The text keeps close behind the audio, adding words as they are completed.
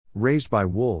Raised by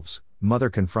wolves, mother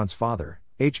confronts father,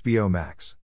 HBO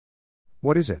Max.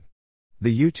 What is it?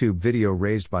 The YouTube video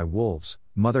Raised by Wolves,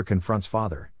 Mother Confronts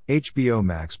Father, HBO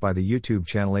Max by the YouTube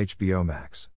channel HBO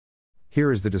Max.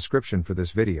 Here is the description for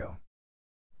this video.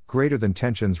 Greater than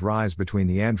tensions rise between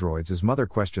the androids as mother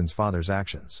questions father's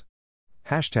actions.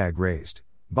 Hashtag Raised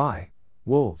by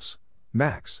Wolves,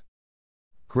 Max.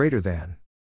 Greater than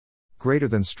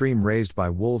stream Raised by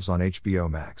Wolves on HBO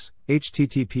Max,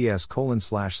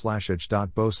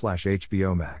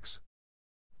 https://itch.bo/HBO Max.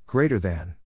 Greater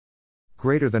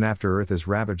than after Earth is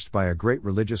ravaged by a great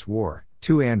religious war,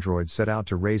 two androids set out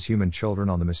to raise human children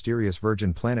on the mysterious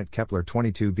virgin planet Kepler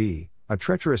 22b, a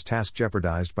treacherous task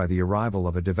jeopardized by the arrival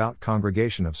of a devout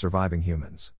congregation of surviving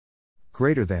humans.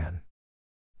 Greater than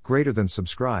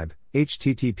subscribe,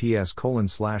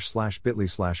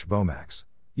 https://bit.ly/bomax,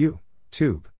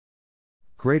 YouTube.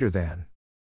 Greater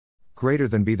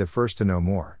than be the first to know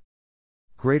more.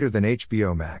 Greater than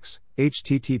HBO Max,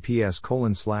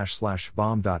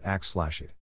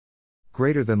 https://bomb.ax/it.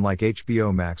 Greater than like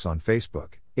HBO Max on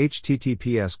Facebook,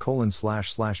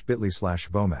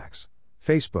 https://bit.ly/bomax,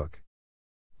 Facebook.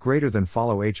 Greater than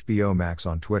follow HBO Max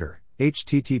on Twitter,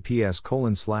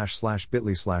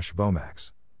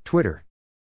 https://bit.ly/bomax, Twitter.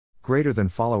 Greater than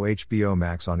follow HBO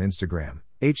Max on Instagram,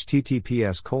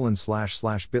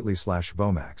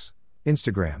 https://bit.ly/bomax,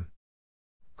 Instagram.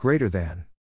 Greater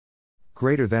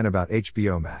than about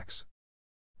HBO Max.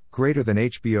 Greater than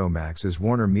HBO Max is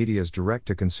Warner Media's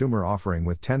direct-to-consumer offering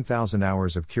with 10,000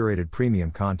 hours of curated premium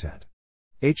content.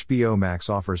 HBO Max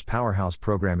offers powerhouse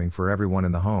programming for everyone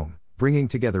in the home, bringing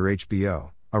together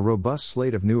HBO, a robust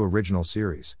slate of new original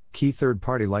series, key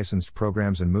third-party licensed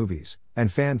programs and movies,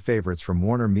 and fan favorites from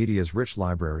Warner Media's rich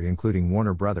library including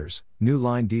Warner Bros., New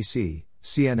Line DC,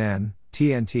 CNN,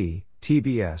 TNT,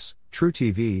 TBS,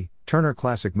 truTV, Turner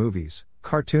Classic Movies,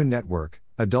 Cartoon Network,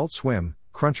 Adult Swim,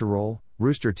 Crunchyroll,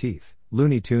 Rooster Teeth,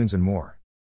 Looney Tunes and more.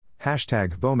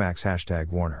 Hashtag Bomax Hashtag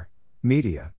Warner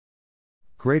Media.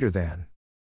 Greater than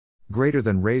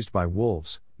Raised by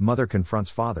Wolves, Mother Confronts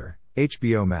Father,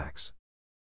 HBO Max.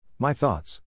 My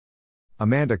thoughts.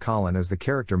 Amanda Collin as the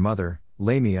character mother,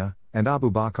 Lamia, and Abu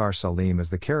Bakar Salim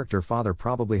as the character father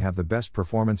probably have the best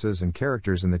performances and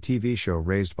characters in the TV show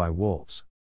Raised by Wolves.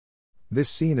 This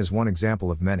scene is one example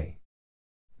of many.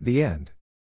 The end.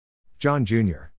 John Jr.